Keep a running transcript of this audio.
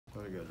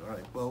Very good. All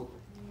right. Well,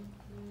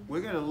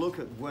 we're going to look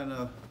at when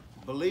a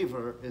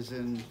believer is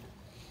in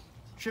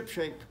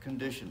ship-shape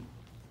condition.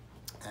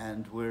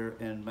 And we're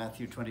in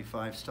Matthew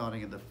 25,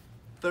 starting in the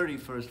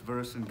 31st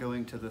verse and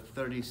going to the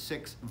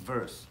 36th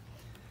verse.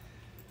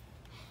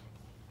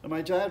 And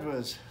my dad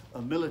was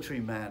a military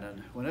man, and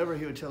whenever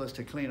he would tell us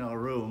to clean our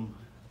room,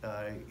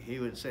 he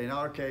would say,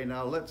 okay,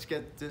 now let's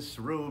get this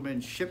room in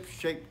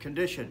ship-shape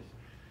condition.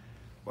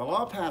 Well,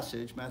 our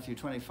passage, Matthew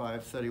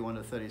 25, 31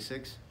 to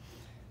 36,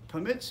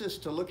 permits us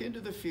to look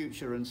into the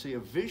future and see a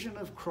vision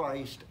of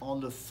Christ on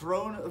the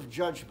throne of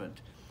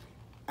judgment.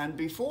 And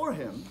before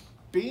him,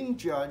 being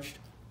judged,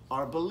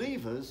 are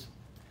believers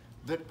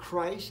that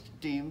Christ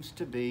deems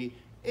to be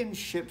in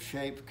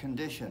ship-shape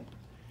condition.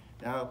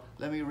 Now,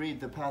 let me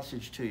read the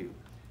passage to you.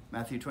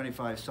 Matthew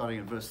 25, starting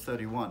in verse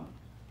 31.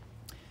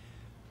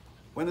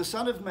 When the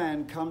Son of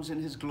Man comes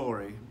in his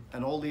glory,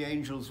 and all the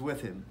angels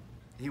with him,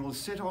 he will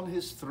sit on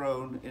his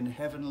throne in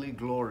heavenly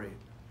glory.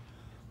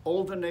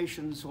 All the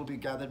nations will be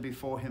gathered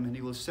before him, and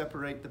he will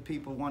separate the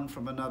people one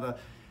from another,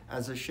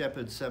 as a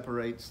shepherd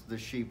separates the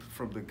sheep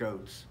from the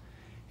goats.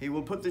 He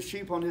will put the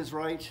sheep on his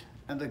right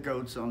and the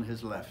goats on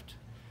his left.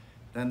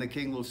 Then the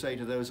king will say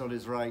to those on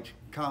his right,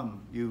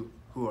 "Come, you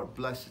who are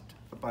blessed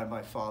by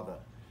my Father.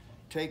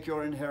 Take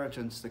your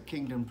inheritance, the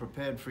kingdom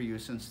prepared for you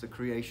since the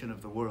creation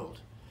of the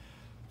world.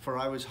 For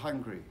I was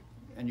hungry,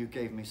 and you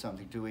gave me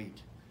something to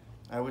eat.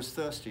 I was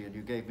thirsty, and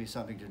you gave me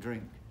something to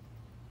drink.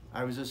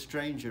 I was a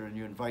stranger, and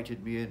you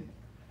invited me in.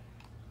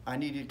 I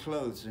needed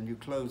clothes, and you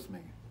clothed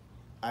me.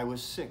 I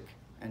was sick,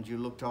 and you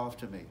looked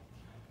after me.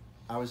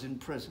 I was in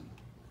prison,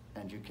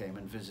 and you came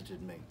and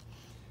visited me."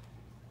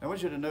 I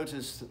want you to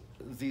notice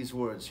these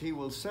words. He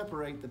will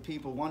separate the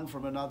people one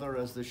from another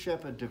as the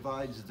shepherd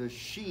divides the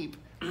sheep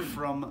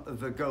from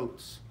the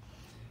goats.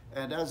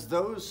 And as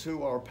those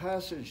who our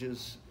passage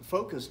is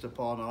focused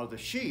upon are the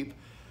sheep,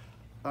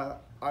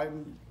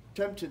 I'm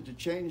tempted to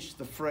change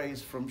the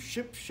phrase from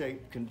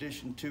ship-shaped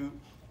condition to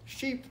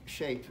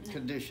sheep-shaped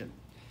condition.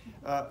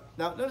 Now,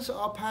 notice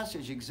our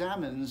passage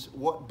examines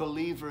what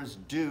believers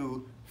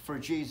do for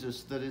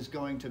Jesus that is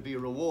going to be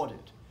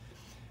rewarded.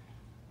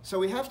 So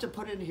we have to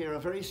put in here a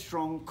very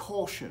strong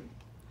caution.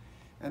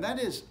 And that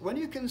is, when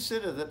you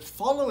consider that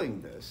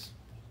following this,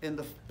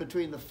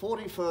 between the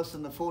 41st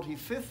and the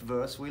 45th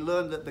verse, we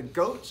learn that the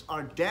goats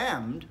are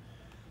damned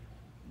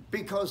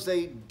because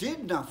they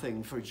did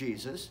nothing for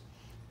Jesus.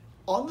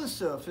 On the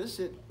surface,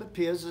 it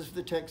appears as if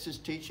the text is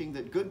teaching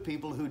that good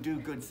people who do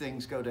good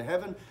things go to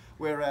heaven,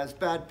 whereas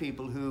bad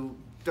people who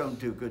don't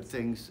do good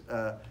things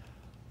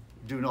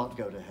do not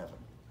go to heaven.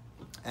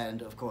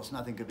 And of course,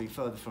 nothing could be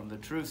further from the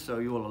truth, so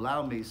you will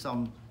allow me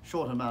some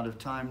short amount of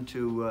time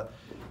to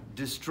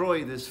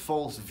destroy this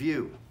false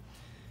view.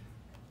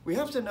 We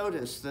have to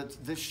notice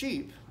that the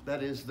sheep,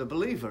 that is the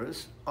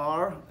believers,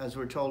 are, as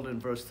we're told in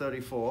verse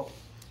 34,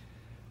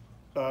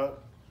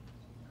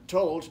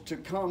 told to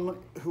come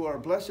who are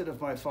blessed of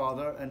my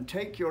Father and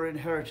take your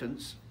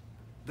inheritance,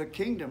 the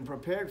kingdom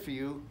prepared for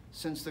you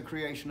since the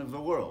creation of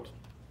the world.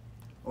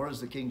 Or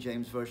as the King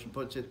James Version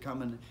puts it,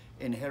 come and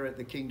inherit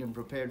the kingdom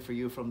prepared for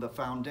you from the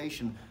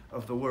foundation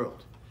of the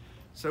world.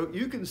 So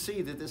you can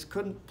see that this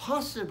couldn't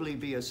possibly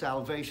be a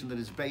salvation that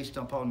is based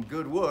upon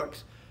good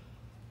works,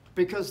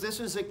 because this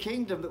is a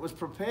kingdom that was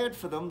prepared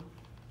for them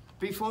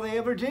before they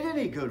ever did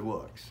any good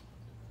works.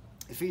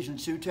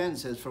 Ephesians 2:10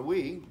 says, "For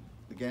we,"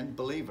 again,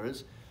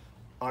 believers,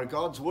 "are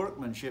God's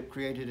workmanship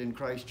created in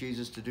Christ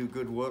Jesus to do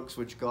good works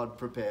which God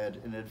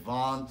prepared in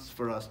advance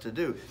for us to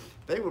do."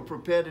 They were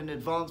prepared in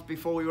advance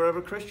before we were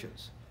ever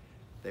Christians.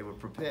 They were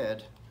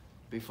prepared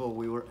before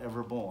we were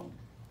ever born.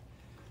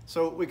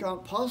 So we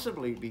can't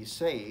possibly be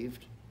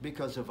saved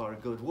because of our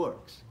good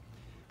works.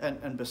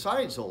 And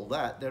besides all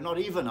that, they're not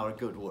even our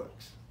good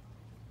works.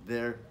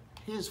 They're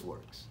his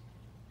works.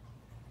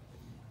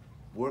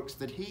 Works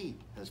that he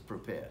has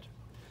prepared.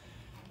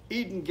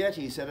 Eden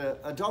Getty said,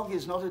 a dog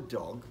is not a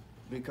dog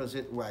because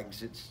it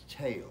wags its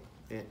tail.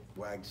 It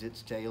wags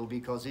its tail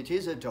because it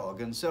is a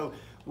dog. And so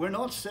we're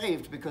not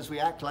saved because we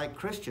act like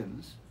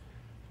Christians.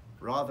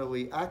 Rather,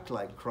 we act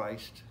like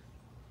Christ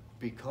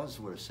because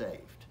we're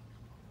saved.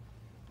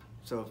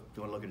 So if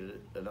you want to look at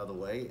it another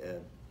way,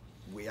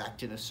 we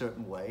act in a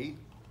certain way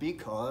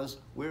because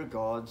we're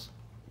God's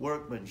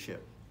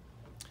workmanship.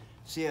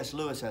 C.S.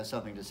 Lewis has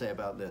something to say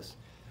about this.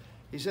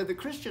 He said, the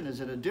Christian is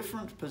in a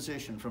different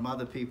position from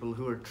other people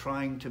who are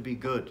trying to be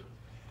good.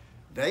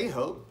 They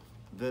hope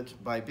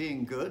that by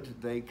being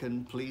good, they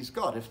can please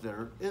God, if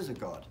there is a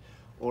God.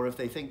 Or if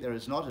they think there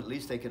is not, at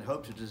least they can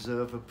hope to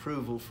deserve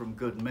approval from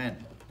good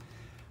men.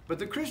 But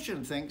the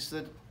Christian thinks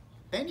that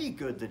any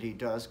good that he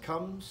does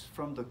comes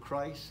from the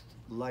Christ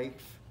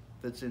life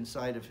that's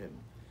inside of him.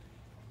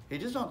 He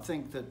does not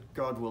think that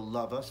God will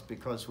love us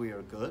because we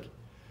are good,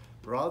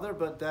 rather,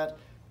 but that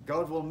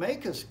God will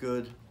make us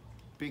good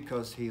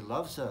because he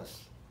loves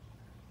us.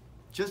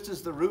 Just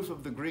as the roof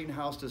of the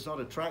greenhouse does not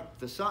attract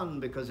the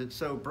sun because it's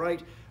so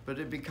bright, but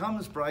it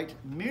becomes bright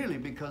merely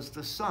because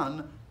the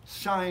sun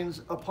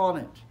shines upon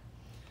it.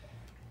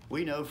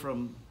 We know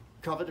from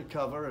cover to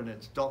cover, and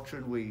it's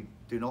doctrine we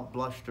do not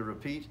blush to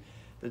repeat,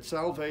 that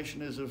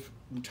salvation is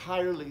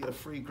entirely a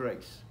free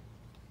grace.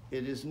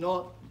 It is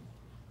not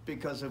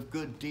because of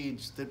good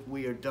deeds that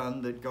we are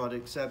done that God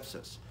accepts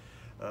us.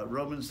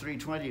 Romans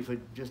 3:20, for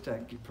just to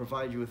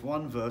provide you with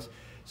one verse,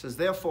 says,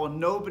 therefore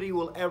nobody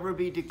will ever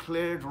be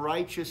declared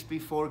righteous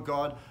before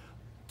God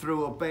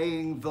through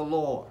obeying the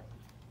law.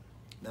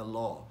 The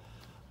law.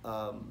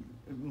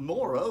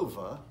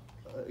 Moreover,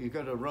 you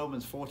go to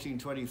Romans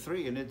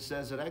 14:23, and it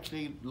says that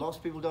actually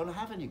lost people don't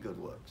have any good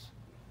works.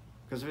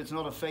 Because if it's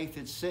not a faith,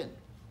 it's sin.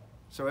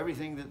 So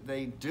everything that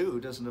they do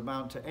doesn't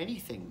amount to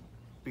anything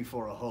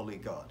before a holy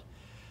God.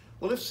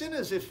 Well,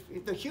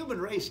 if the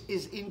human race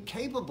is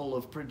incapable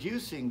of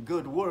producing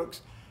good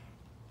works,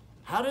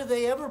 how do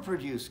they ever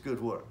produce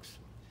good works?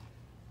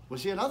 Well,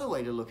 see, another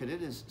way to look at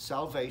it is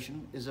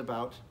salvation is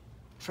about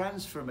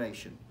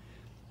transformation,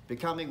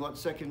 becoming what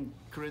 2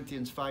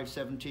 Corinthians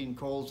 5:17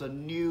 calls a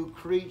new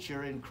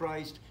creature in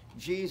Christ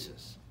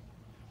Jesus.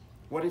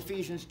 What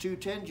Ephesians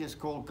 2:10 just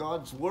called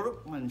God's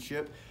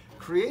workmanship,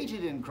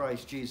 created in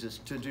Christ Jesus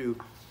to do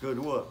good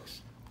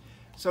works.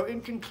 So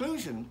in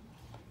conclusion,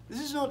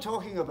 this is not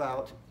talking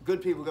about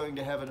good people going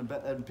to heaven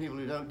and people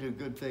who don't do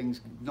good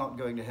things not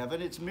going to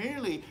heaven. It's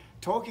merely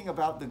talking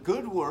about the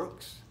good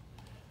works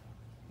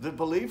that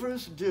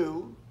believers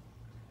do,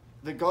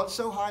 that God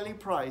so highly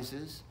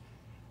prizes,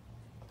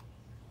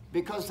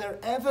 because they're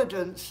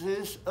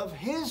evidences of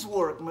His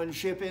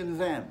workmanship in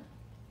them.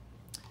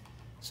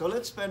 So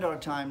let's spend our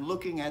time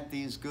looking at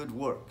these good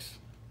works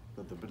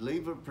that the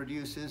believer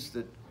produces,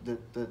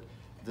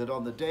 that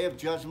on the day of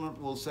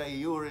judgment will say,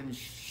 you are in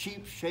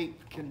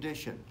sheep-shaped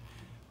condition.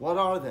 What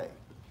are they?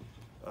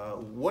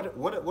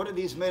 What are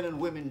these men and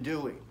women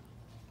doing?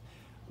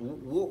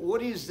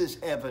 What is this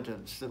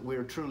evidence that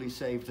we're truly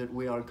saved, that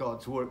we are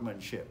God's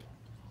workmanship?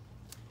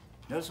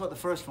 Notice what the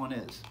first one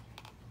is.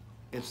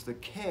 It's the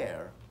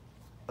care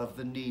of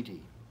the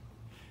needy.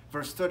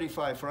 Verse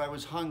 35, for I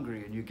was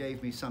hungry and you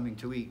gave me something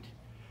to eat.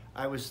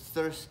 I was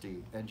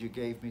thirsty and you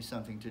gave me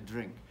something to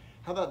drink.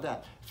 How about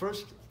that?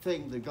 First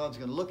thing that God's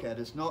going to look at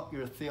is not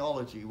your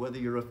theology, whether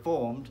you're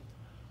reformed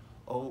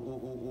or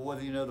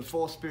whether you know the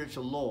 4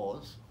 spiritual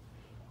laws,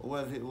 or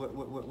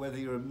whether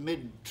you're a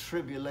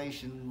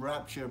mid-tribulation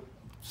rapture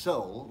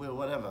soul, or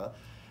whatever.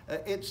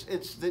 It's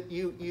that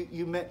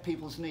you met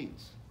people's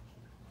needs.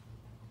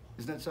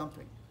 Isn't that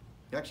something?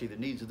 Actually, the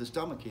needs of the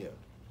stomach here.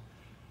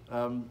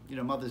 You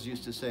know, mothers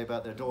used to say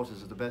about their daughters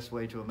that the best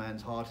way to a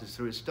man's heart is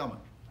through his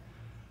stomach.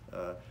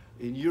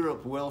 In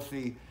Europe,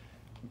 wealthy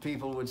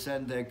people would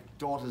send their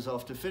daughters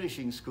off to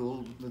finishing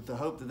school with the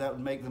hope that that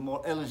would make them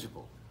more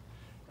eligible.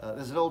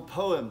 There's an old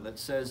poem that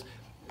says,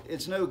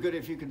 it's no good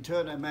if you can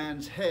turn a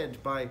man's head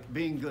by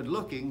being good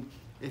looking,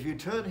 if you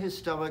turn his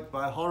stomach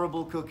by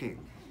horrible cooking.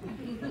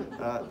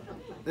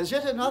 There's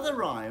yet another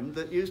rhyme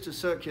that used to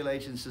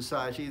circulate in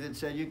society that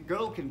said, your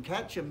girl can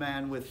catch a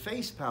man with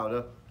face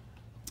powder,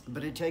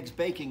 but it takes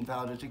baking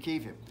powder to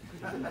keep him.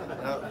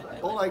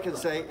 All I can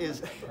say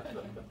is,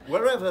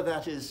 wherever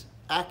that is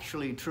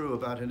actually true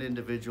about an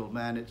individual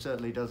man, it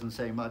certainly doesn't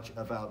say much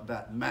about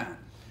that man.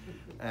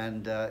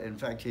 And in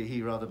fact,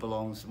 he rather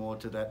belongs more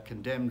to that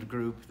condemned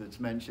group that's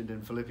mentioned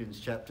in Philippians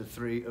chapter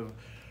 3,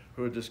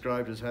 who are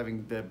described as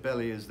having their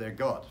belly as their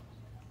God.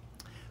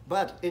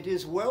 But it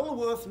is well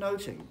worth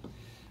noting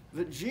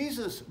that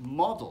Jesus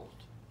modeled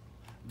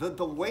that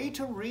the way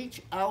to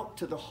reach out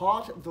to the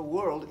heart of the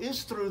world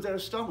is through their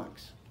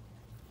stomachs.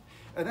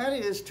 And that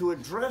is to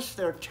address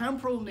their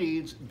temporal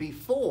needs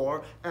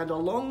before and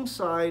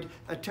alongside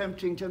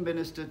attempting to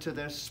minister to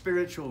their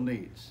spiritual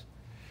needs.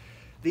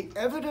 The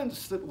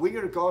evidence that we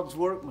are God's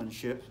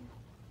workmanship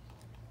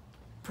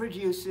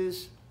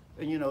produces,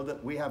 and you know,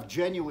 that we have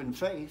genuine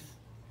faith,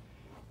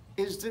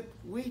 is that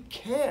we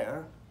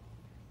care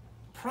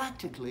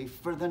practically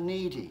for the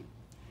needy.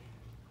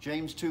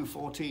 James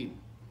 2:14.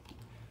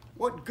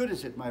 What good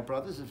is it, my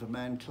brothers, if a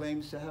man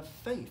claims to have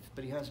faith,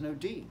 but he has no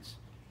deeds?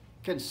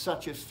 Can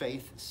such a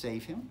faith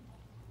save him?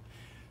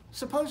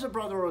 Suppose a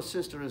brother or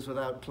sister is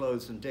without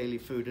clothes and daily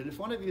food, and if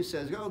one of you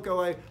says,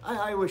 go,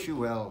 I wish you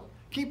well,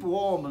 keep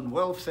warm and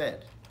well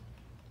fed,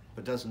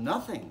 but does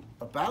nothing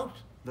about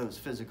those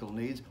physical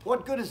needs,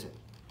 what good is it?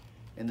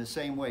 In the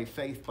same way,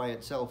 faith by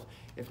itself,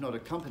 if not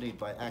accompanied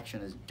by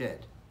action, is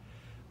dead.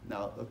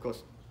 Now, of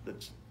course,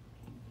 let's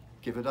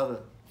give it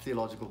other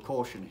theological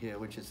caution here,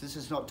 which is this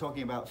is not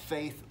talking about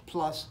faith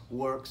plus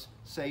works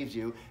saves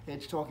you.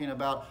 It's talking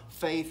about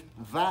faith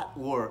that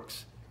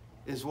works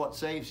is what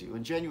saves you.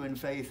 And genuine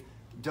faith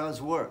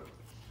does work.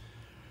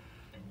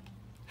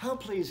 How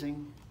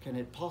pleasing can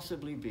it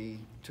possibly be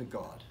to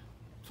God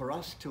for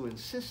us to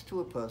insist to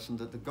a person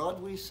that the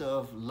God we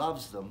serve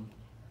loves them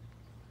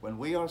when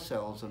we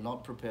ourselves are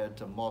not prepared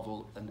to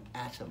model an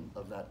atom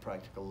of that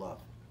practical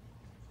love?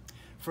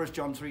 1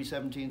 John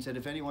 3:17 said,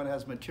 if anyone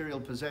has material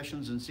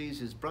possessions and sees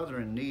his brother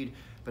in need,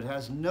 but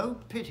has no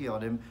pity on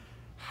him,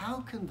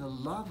 how can the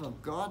love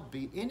of God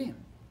be in him?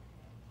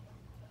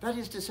 That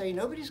is to say,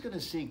 nobody's going to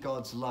see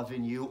God's love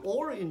in you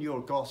or in your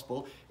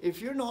gospel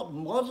if you're not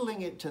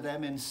modeling it to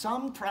them in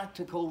some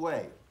practical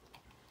way.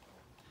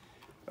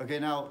 Okay,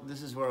 now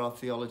this is where our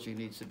theology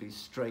needs to be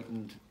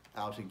straightened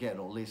out again,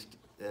 or at least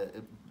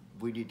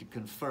we need to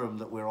confirm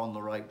that we're on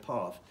the right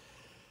path.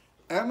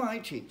 Am I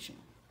teaching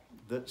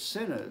that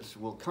sinners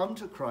will come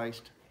to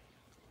Christ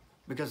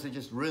because they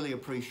just really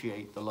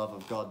appreciate the love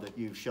of God that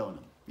you've shown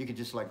them? You could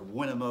just like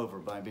win them over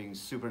by being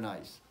super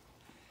nice.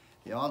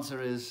 The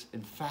answer is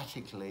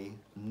emphatically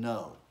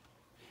no.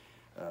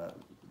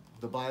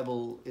 The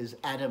Bible is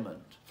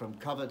adamant from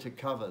cover to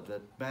cover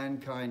that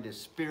mankind is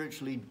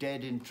spiritually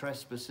dead in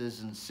trespasses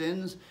and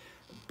sins.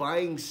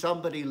 Buying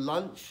somebody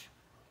lunch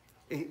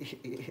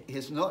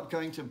is not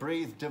going to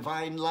breathe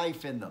divine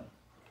life in them.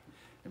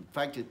 In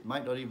fact, it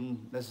might not even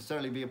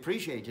necessarily be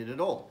appreciated at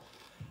all.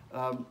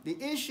 The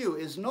issue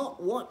is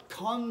not what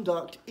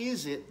conduct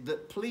is it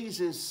that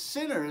pleases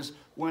sinners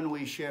when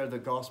we share the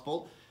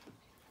gospel.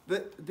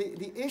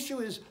 The issue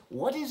is,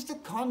 what is the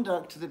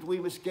conduct that we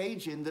must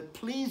engage in that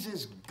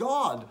pleases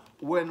God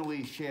when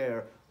we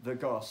share the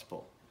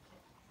gospel?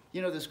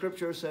 You know, the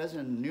scripture says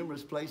in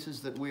numerous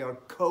places that we are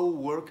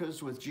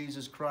co-workers with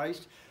Jesus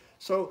Christ.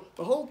 So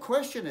the whole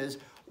question is,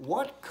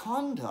 what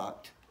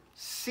conduct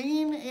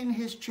seen in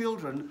his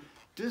children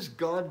does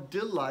God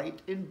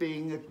delight in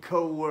being a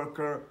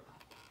co-worker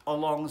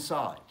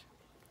alongside?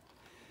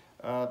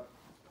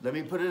 Let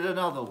me put it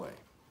another way.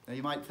 Now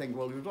you might think,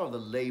 well, we're rather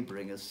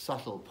laboring a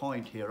subtle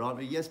point here, aren't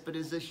we? Yes, but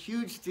it's a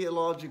huge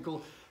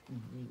theological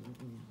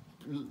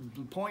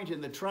point in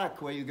the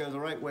track where you go the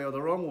right way or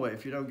the wrong way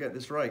if you don't get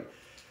this right.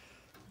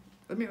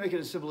 Let me make it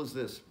as simple as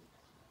this.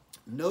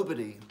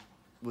 Nobody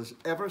was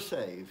ever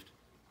saved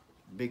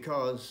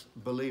because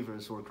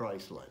believers were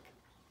Christ-like.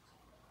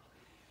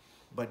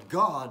 But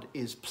God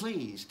is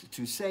pleased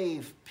to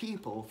save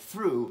people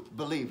through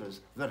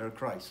believers that are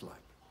Christ-like.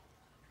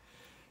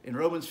 In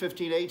Romans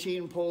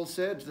 15:18, Paul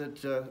said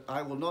that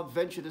I will not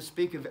venture to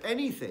speak of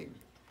anything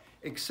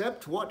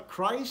except what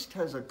Christ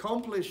has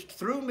accomplished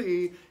through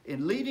me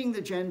in leading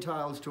the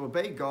Gentiles to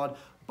obey God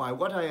by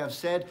what I have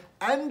said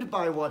and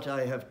by what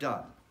I have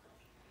done.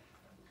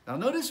 Now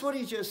notice what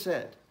he just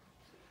said.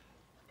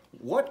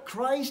 What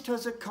Christ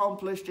has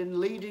accomplished in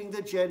leading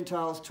the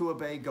Gentiles to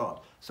obey God.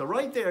 So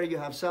right there you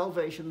have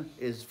salvation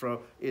is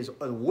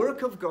a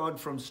work of God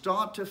from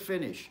start to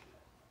finish.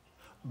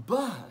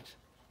 But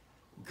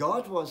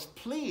God was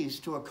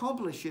pleased to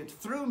accomplish it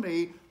through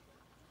me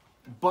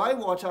by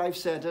what I've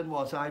said and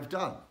what I've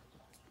done.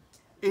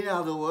 In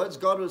other words,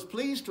 God was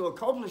pleased to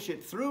accomplish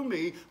it through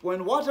me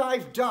when what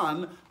I've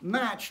done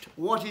matched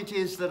what it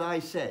is that I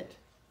said,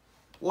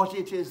 what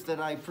it is that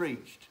I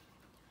preached.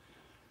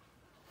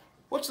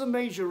 What's the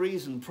major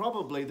reason,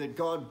 probably, that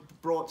God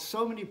brought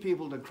so many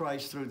people to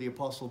Christ through the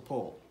Apostle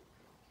Paul?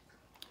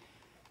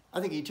 I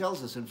think he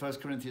tells us in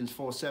 1 Corinthians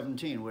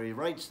 4:17, where he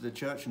writes to the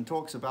church and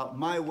talks about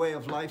my way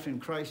of life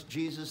in Christ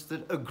Jesus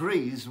that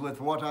agrees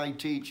with what I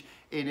teach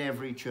in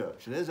every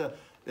church. There's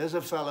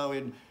a fellow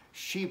in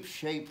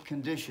sheep-shaped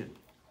condition.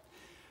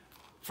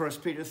 1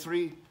 Peter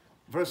 3,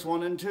 verse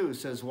 1 and 2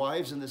 says,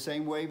 wives, in the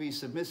same way be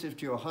submissive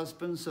to your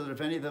husbands, so that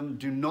if any of them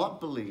do not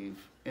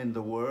believe in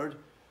the word,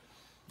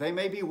 they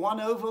may be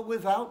won over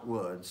without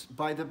words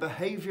by the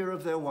behavior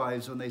of their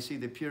wives when they see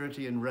the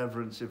purity and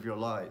reverence of your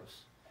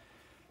lives.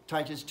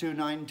 Titus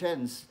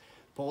 2:9-10,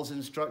 Paul's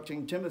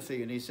instructing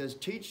Timothy, and he says,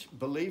 teach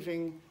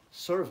believing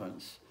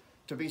servants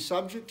to be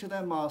subject to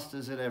their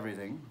masters in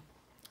everything,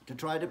 to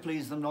try to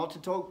please them, not to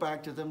talk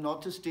back to them,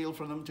 not to steal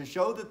from them, to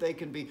show that they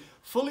can be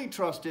fully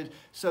trusted,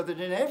 so that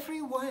in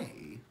every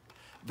way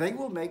they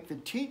will make the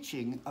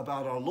teaching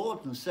about our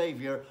Lord and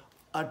Savior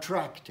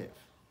attractive.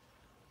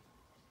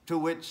 To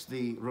which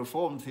the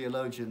Reformed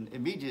theologian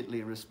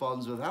immediately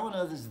responds with, how on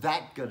earth is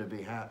that going to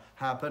be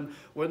happen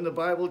when the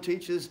Bible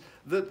teaches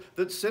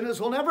that sinners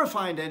will never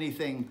find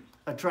anything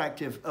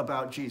attractive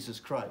about Jesus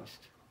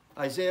Christ?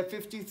 Isaiah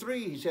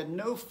 53, he said,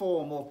 no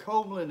form or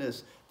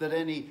comeliness that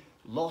any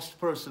lost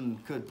person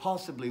could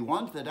possibly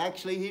want, that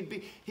actually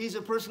he's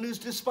a person who's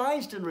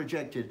despised and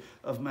rejected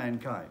of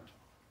mankind.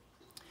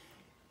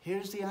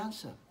 Here's the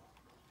answer.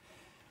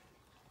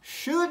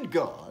 Should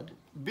God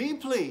be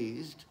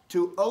pleased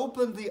to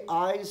open the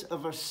eyes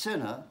of a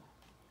sinner,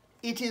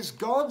 it is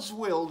God's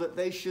will that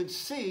they should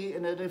see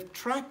an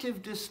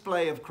attractive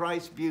display of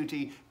Christ's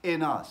beauty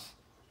in us.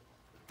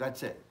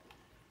 That's it.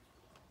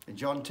 In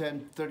John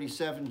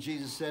 10:37,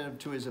 Jesus said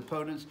to his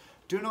opponents,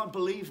 do not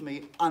believe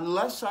me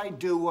unless I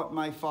do what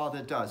my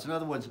Father does. In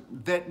other words,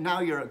 now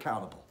you're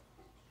accountable.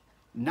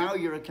 Now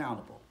you're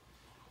accountable.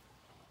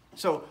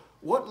 So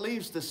what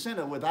leaves the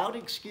sinner without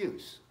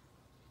excuse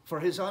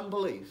for his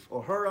unbelief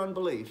or her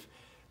unbelief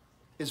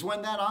is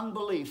when that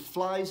unbelief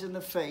flies in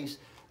the face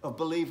of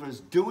believers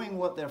doing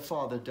what their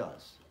Father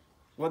does.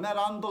 When that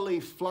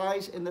unbelief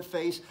flies in the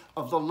face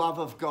of the love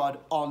of God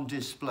on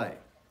display.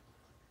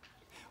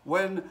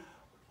 When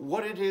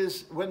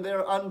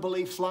their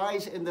unbelief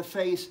flies in the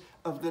face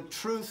of the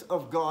truth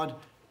of God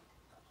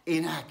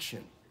in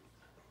action.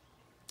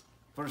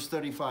 Verse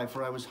 35,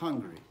 for I was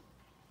hungry,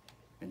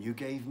 and you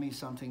gave me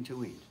something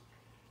to eat.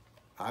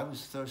 I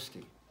was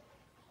thirsty,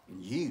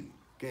 and you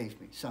gave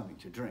me something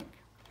to drink.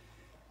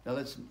 Now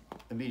let's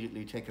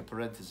immediately take a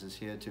parenthesis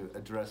here to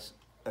address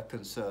a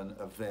concern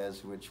of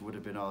theirs, which would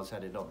have been ours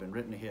had it not been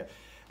written here.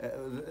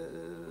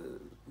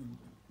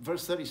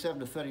 Verse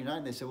 37 to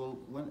 39, they say, well,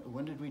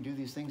 when did we do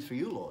these things for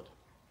you, Lord?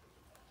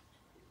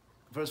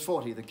 Verse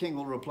 40, the king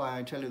will reply,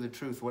 I tell you the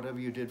truth, whatever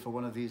you did for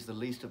one of these, the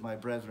least of my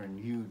brethren,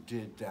 you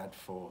did that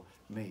for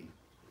me.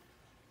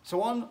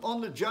 So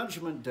on the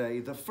judgment day,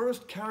 the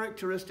first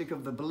characteristic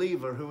of the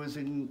believer who is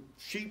in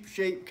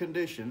sheep-shaped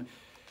condition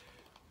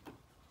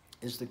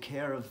is the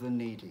care of the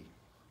needy.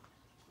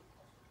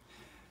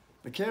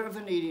 The care of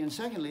the needy, and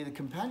secondly, the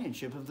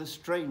companionship of the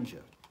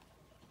stranger.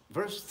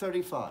 Verse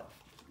 35,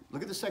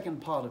 look at the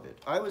second part of it.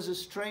 I was a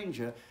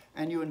stranger,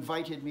 and you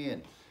invited me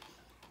in.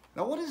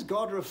 Now, what is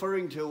God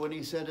referring to when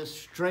he said a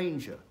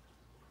stranger?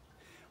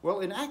 Well,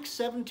 in Acts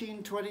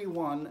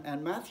 17:21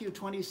 and Matthew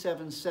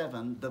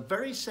 27:7, the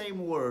very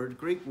same word,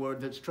 Greek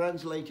word that's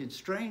translated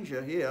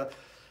stranger here,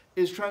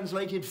 is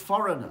translated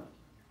foreigner.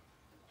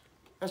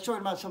 That's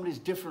talking about somebody who's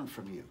different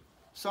from you.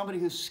 Somebody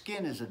whose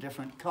skin is a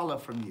different color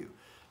from you.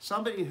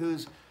 Somebody who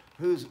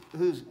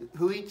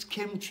eats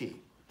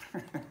kimchi.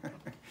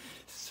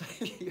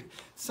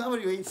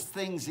 Somebody who eats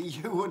things that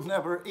you would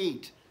never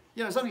eat.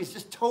 You know, somebody who's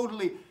just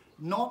totally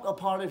not a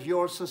part of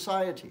your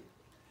society.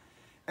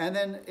 And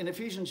then in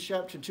Ephesians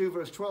chapter 2,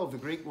 verse 12, the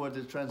Greek word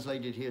that's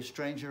translated here,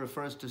 stranger,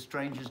 refers to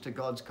strangers to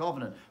God's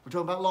covenant. We're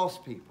talking about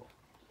lost people.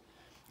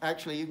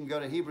 Actually, you can go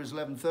to Hebrews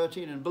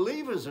 11:13, and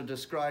believers are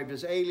described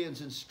as aliens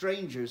and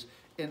strangers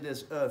in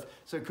this earth.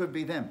 So it could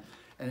be them.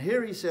 And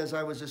here he says,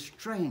 I was a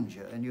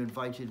stranger and you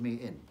invited me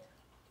in.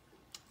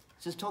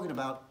 It's just talking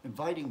about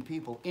inviting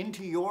people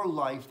into your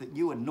life that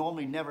you would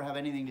normally never have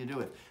anything to do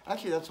with.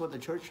 Actually, that's what the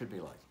church should be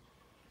like.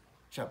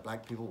 Should have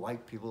black people,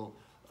 white people,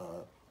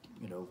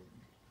 you know,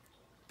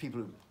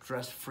 people who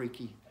dress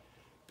freaky,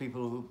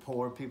 people who are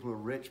poor, people who are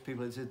rich,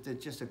 people. It's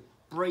just a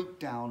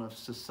breakdown of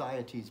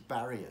society's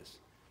barriers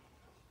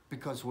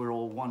because we're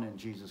all one in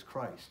Jesus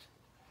Christ.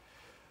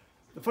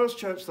 The first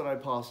church that I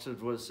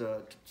pastored was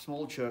a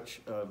small church.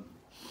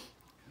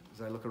 As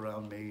I look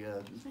around me,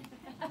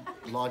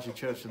 larger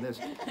church than this,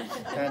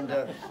 and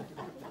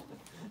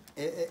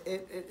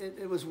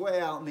it was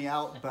way out in the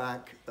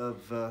outback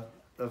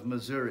of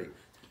Missouri.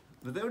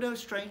 But there were no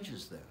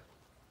strangers there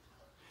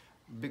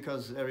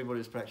because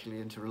everybody's practically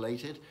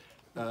interrelated.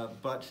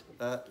 But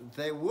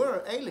there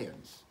were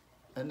aliens,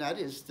 and that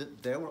is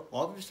that there were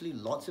obviously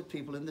lots of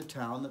people in the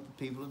town that the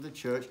people of the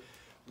church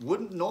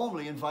wouldn't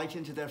normally invite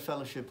into their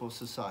fellowship or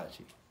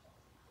society.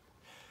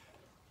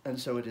 And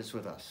so it is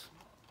with us.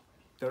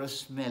 There are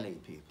smelly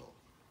people.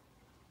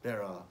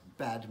 There are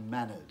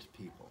bad-mannered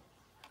people.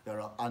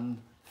 There are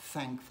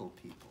unthankful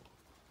people.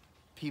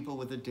 People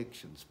with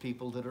addictions,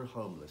 people that are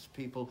homeless,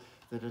 people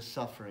that are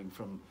suffering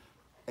from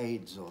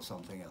AIDS or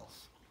something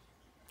else,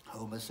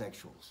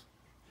 homosexuals,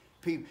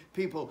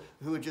 people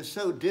who are just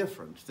so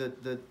different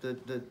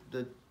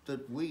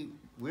that we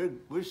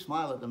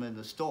smile at them in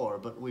the store,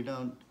 but we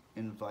don't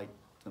invite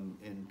them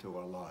into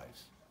our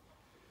lives.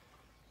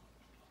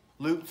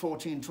 Luke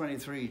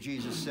 14:23,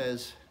 Jesus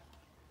says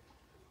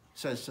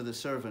to the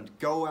servant,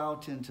 go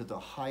out into the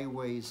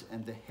highways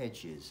and the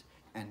hedges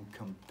and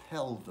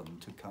compel them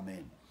to come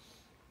in.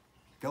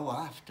 Go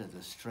after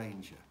the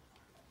stranger.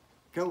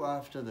 Go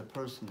after the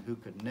person who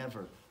could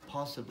never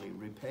possibly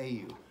repay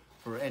you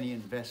for any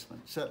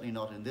investment. Certainly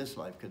not in this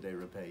life could they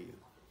repay you.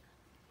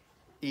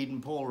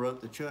 Eden Paul wrote,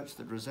 the church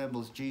that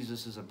resembles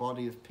Jesus is a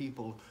body of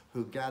people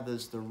who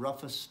gathers the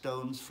roughest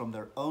stones from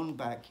their own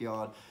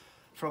backyard,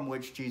 from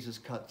which Jesus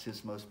cuts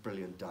his most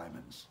brilliant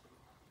diamonds.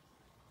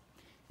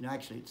 You know,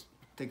 actually,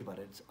 think about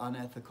it, it's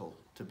unethical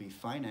to be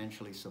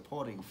financially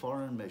supporting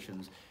foreign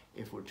missions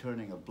if we're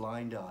turning a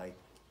blind eye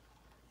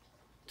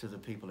to the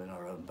people in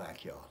our own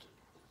backyard.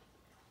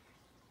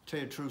 I'll tell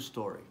you a true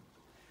story.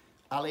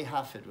 Ali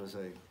Hafid was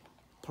a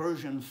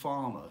Persian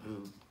farmer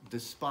who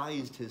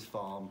despised his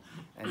farm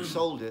and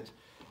sold it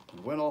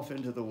and went off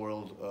into the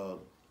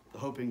world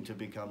hoping to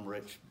become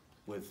rich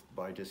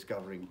by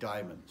discovering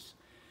diamonds.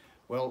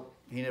 Well,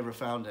 he never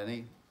found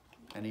any,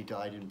 and he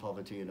died in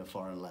poverty in a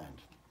foreign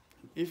land.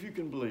 If you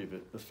can believe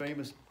it, the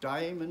famous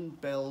diamond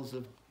beds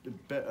of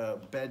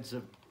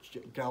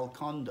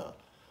Golconda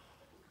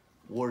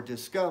were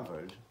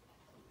discovered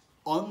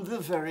on the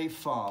very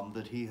farm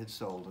that he had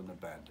sold and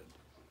abandoned.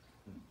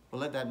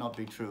 Well, let that not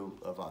be true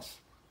of us.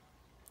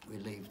 We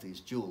leave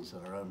these jewels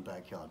in our own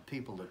backyard,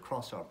 people that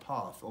cross our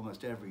path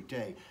almost every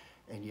day,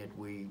 and yet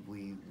we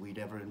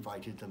never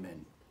invited them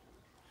in.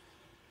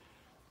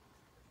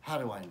 How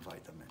do I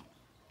invite them in?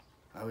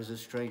 I was a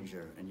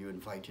stranger and you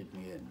invited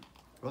me in.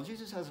 Well,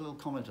 Jesus has a little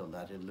comment on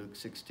that in Luke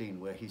 16,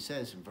 where he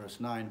says in verse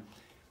 9,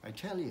 I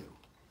tell you,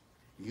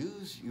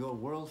 use your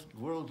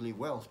worldly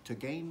wealth to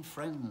gain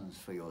friends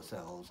for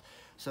yourselves,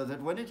 so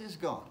that when it is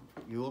gone,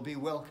 you will be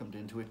welcomed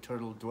into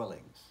eternal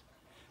dwellings.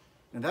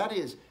 And that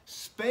is,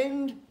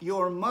 spend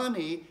your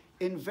money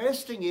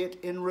investing it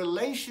in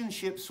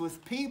relationships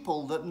with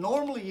people that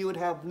normally you would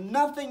have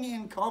nothing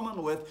in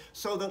common with,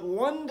 so that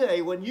one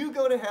day when you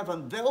go to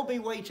heaven, they'll be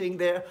waiting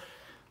there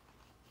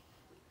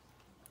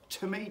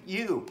to meet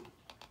you.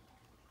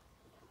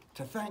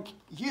 to thank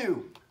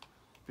you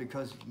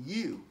because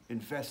you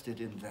invested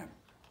in them.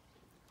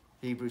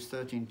 Hebrews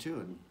 13:2,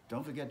 and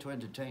don't forget to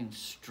entertain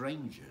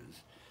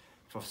strangers,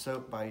 for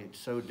by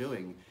so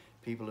doing,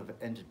 people have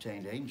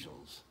entertained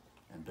angels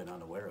and been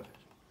unaware of it.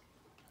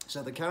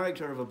 So the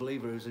character of a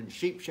believer who's in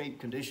sheep-shaped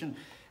condition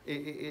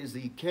is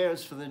he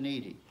cares for the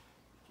needy.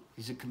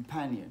 He's a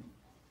companion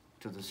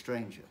to the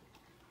stranger.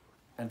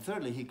 And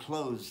thirdly, he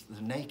clothes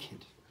the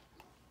naked.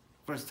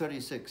 Verse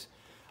 36,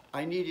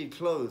 I needed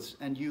clothes,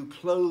 and you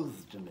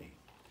clothed me.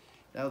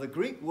 Now, the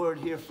Greek word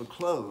here for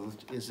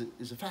clothed is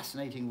a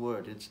fascinating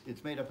word.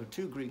 It's made up of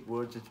two Greek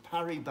words. It's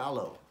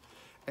paribalo.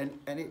 And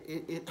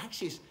it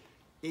actually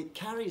it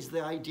carries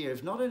the idea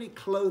of not only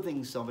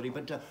clothing somebody,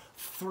 but to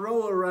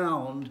throw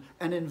around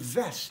and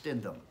invest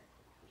in them.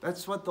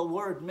 That's what the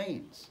word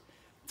means.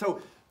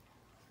 So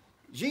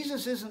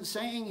Jesus isn't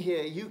saying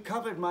here, you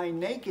covered my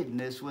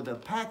nakedness with a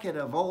packet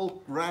of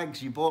old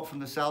rags you bought from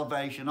the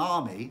Salvation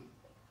Army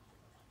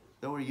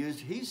that were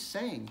used. He's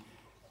saying,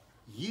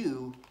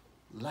 you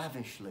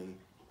lavishly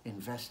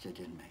invested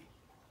in me.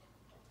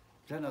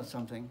 Is that not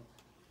something?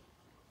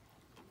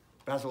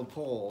 Basil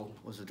Paul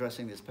was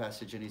addressing this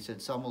passage and he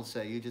said, some will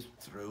say you just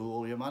threw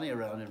all your money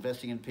around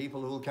investing in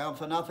people who will count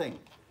for nothing.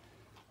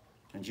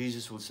 And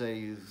Jesus will say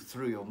you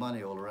threw your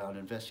money all around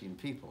investing in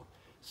people,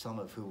 some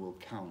of who will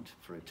count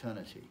for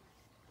eternity.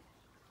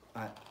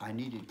 I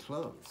needed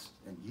clothes,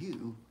 and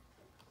you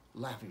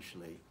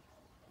lavishly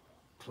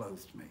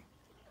clothed me.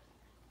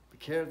 The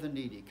care of the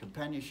needy,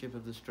 companionship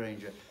of the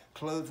stranger,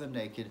 clothe the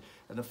naked,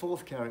 and the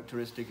fourth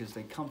characteristic is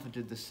they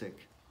comforted the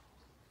sick.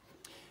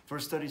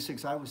 Verse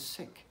 36, I was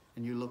sick,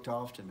 and you looked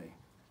after me.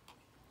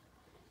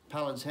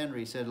 Palance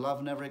Henry said,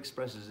 love never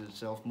expresses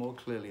itself more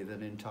clearly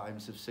than in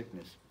times of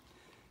sickness.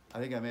 I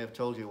think I may have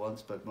told you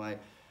once, but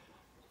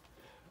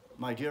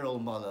my dear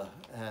old mother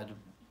had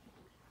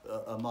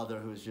a mother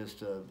who was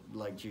just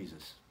like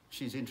Jesus.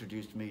 She's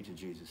introduced me to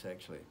Jesus,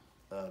 actually.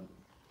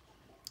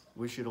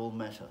 We should all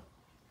met her.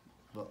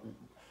 But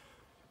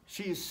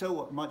she is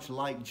so much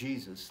like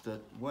Jesus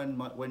that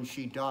when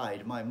she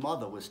died, my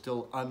mother was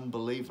still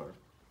unbeliever.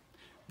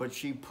 But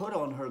she put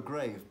on her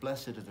grave,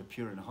 blessed are the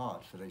pure in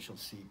heart, for they shall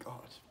see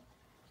God.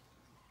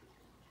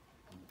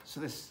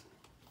 So this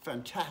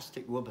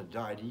fantastic woman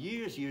died.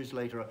 Years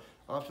later,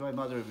 after my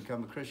mother had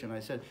become a Christian, I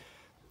said,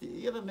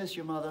 you ever miss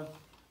your mother?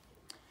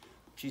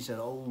 She said,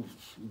 oh,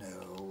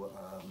 no.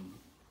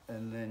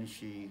 And then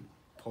she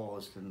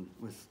paused and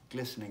with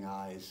glistening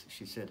eyes,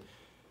 she said,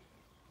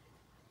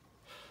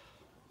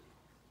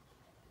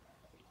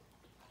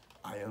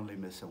 I only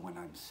miss her when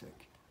I'm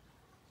sick.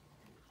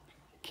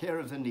 Care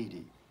of the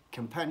needy,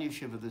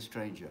 companionship of the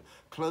stranger,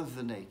 clothe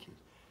the naked,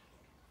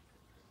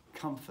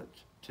 comfort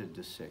to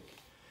the sick.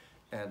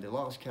 And the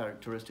last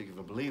characteristic of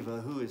a believer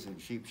who is in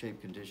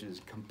sheep-shaped condition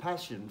is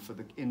compassion for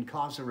the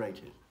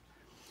incarcerated.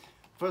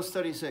 Verse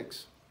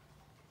 36,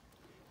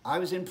 I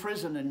was in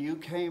prison and you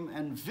came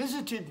and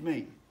visited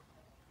me.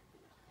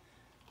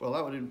 Well,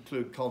 that would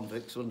include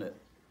convicts, wouldn't it?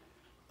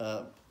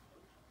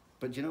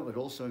 But you know, it would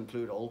also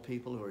include old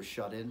people who are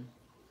shut in.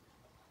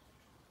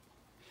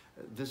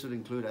 This would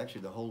include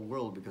actually the whole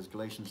world, because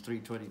Galatians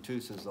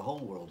 3:22 says the whole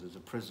world is a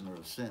prisoner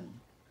of sin.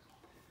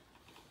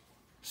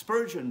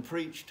 Spurgeon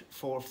preached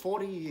for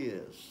 40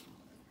 years,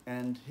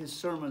 and his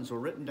sermons were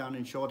written down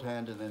in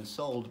shorthand and then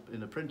sold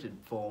in a printed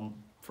form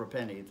for a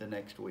penny the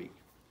next week.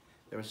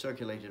 They were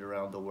circulated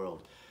around the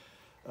world.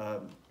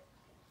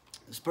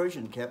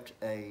 Spurgeon kept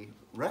a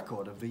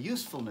record of the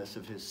usefulness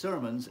of his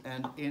sermons,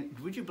 and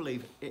would you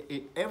believe,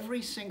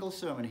 every single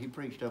sermon he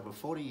preached over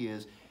 40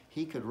 years,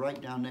 he could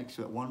write down next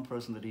to it one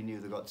person that he knew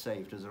that got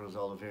saved as a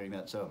result of hearing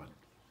that sermon.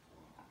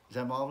 Is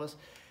that marvelous?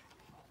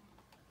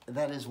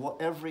 That is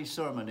what every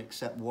sermon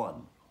except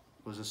one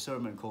was a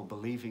sermon called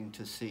Believing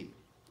to See.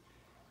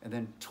 And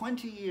then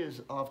 20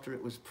 years after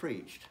it was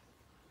preached,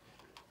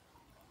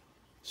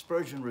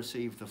 Spurgeon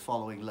received the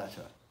following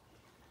letter.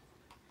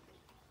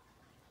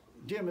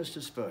 Dear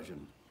Mr.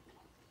 Spurgeon,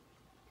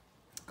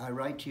 I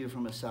write to you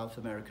from a South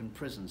American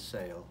prison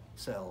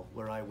cell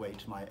where I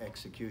wait my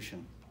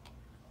execution.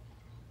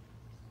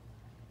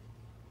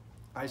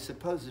 I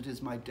suppose it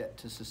is my debt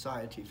to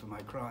society for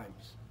my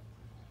crimes.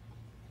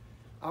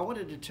 I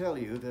wanted to tell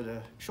you that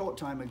a short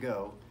time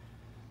ago,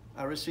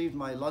 I received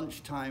my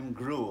lunchtime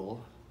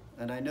gruel,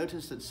 and I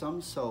noticed that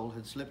some soul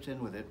had slipped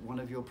in with it one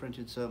of your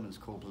printed sermons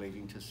called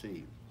Believing to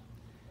See.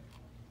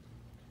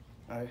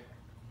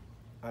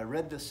 I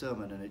read the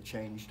sermon and it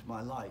changed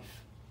my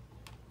life.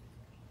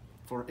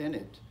 For in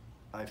it,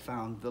 I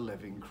found the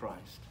living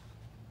Christ.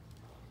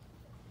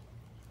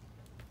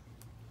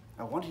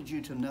 I wanted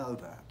you to know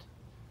that.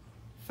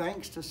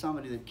 Thanks to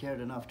somebody that cared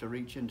enough to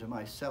reach into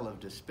my cell of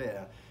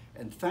despair,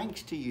 and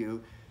thanks to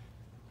you,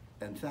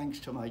 and thanks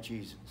to my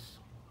Jesus.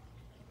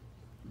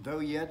 Though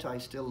yet I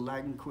still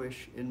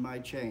languish in my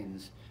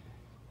chains,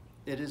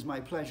 it is my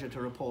pleasure to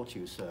report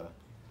you, sir,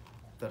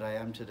 that I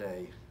am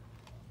today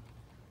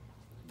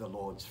the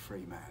Lord's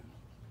free man.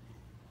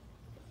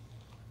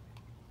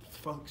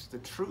 Folks, the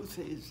truth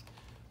is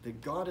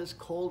that God has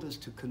called us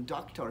to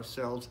conduct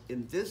ourselves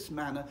in this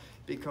manner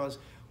because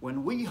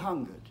When we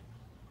hungered,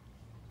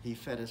 he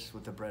fed us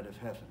with the bread of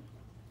heaven.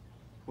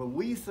 When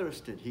we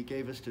thirsted, he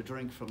gave us to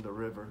drink from the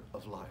river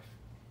of life.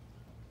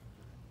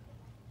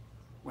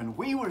 When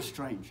we were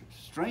strangers,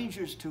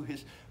 strangers to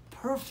his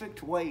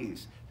perfect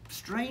ways,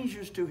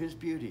 strangers to his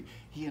beauty,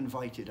 he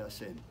invited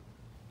us in.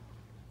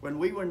 When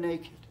we were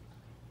naked,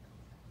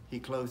 he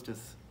clothed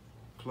us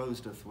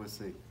with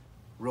the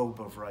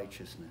robe of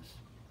righteousness.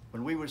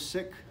 When we were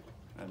sick,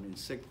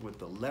 sick with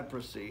the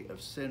leprosy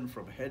of sin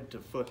from head to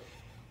foot,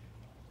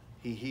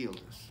 he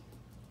healed us.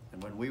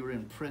 And when we were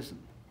in prison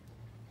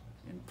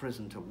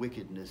to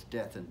wickedness,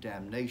 death, and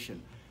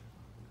damnation,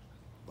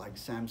 like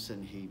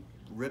Samson, he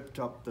ripped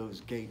up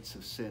those gates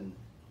of sin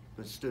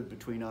that stood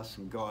between us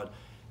and God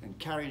and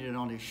carried it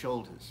on his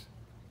shoulders,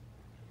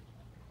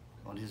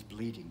 on his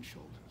bleeding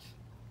shoulders.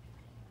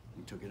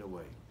 He took it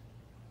away.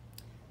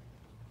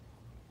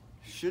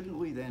 Shouldn't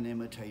we then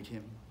imitate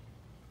him?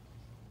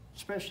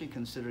 Especially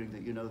considering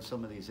that,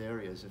 some of these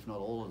areas, if not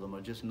all of them,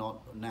 are just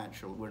not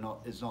natural.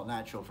 It's not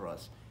natural for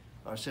us.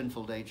 Our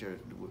sinful nature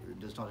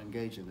does not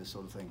engage in this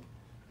sort of thing.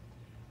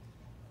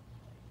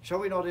 Shall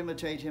we not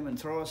imitate him and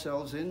throw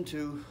ourselves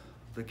into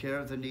the care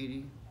of the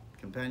needy,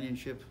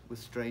 companionship with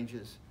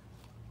strangers,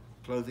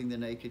 clothing the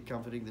naked,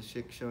 comforting the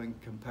sick, showing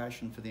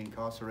compassion for the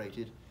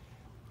incarcerated?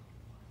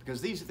 Because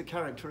these are the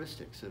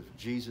characteristics of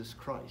Jesus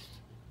Christ.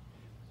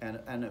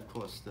 And of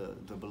course,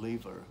 the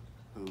believer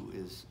who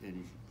is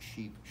in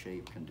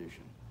sheep-shaped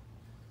condition.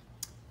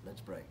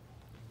 Let's pray.